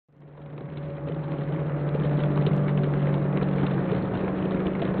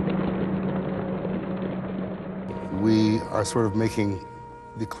are sort of making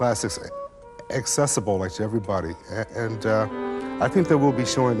the classics accessible, like, to everybody. And I think that we'll be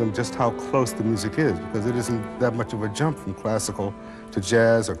showing them just how close the music is, because it isn't that much of a jump from classical to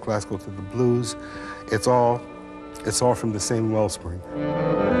jazz or classical to the blues. It's all from the same wellspring.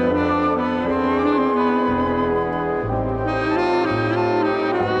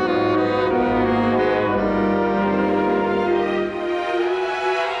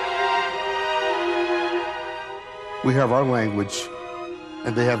 We have our language,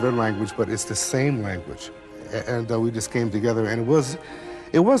 and they have their language, but it's the same language. And we just came together, and it was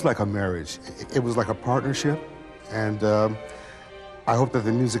like a marriage. It was like a partnership, and I hope that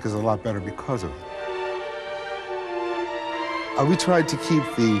the music is a lot better because of it. We tried to keep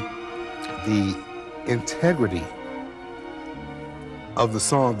the integrity of the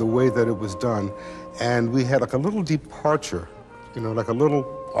song the way that it was done, and we had like a little departure, like a little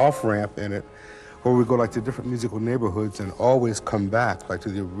off-ramp in it, where we go like to different musical neighborhoods and always come back like to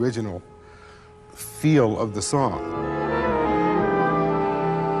the original feel of the song.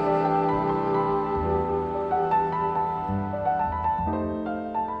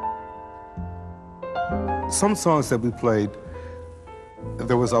 Some songs that we played,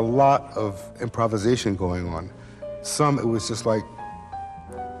 there was a lot of improvisation going on. Some, it was just like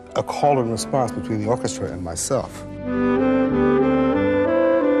a call and response between the orchestra and myself.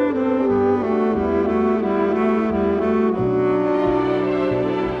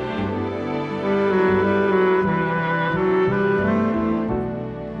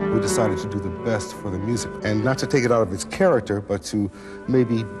 Decided to do the best for the music, and not to take it out of its character, but to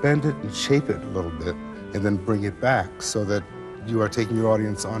maybe bend it and shape it a little bit, and then bring it back so that you are taking your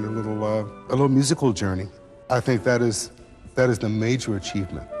audience on a little musical journey. I think that is the major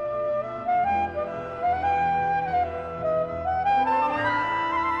achievement.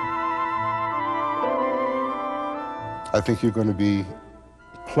 I think you're going to be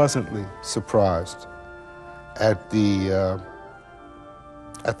pleasantly surprised at the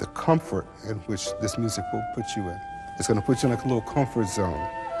comfort in which this music will put you in. It's going to put you in like a little comfort zone.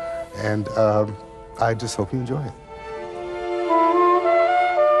 And I just hope you enjoy it.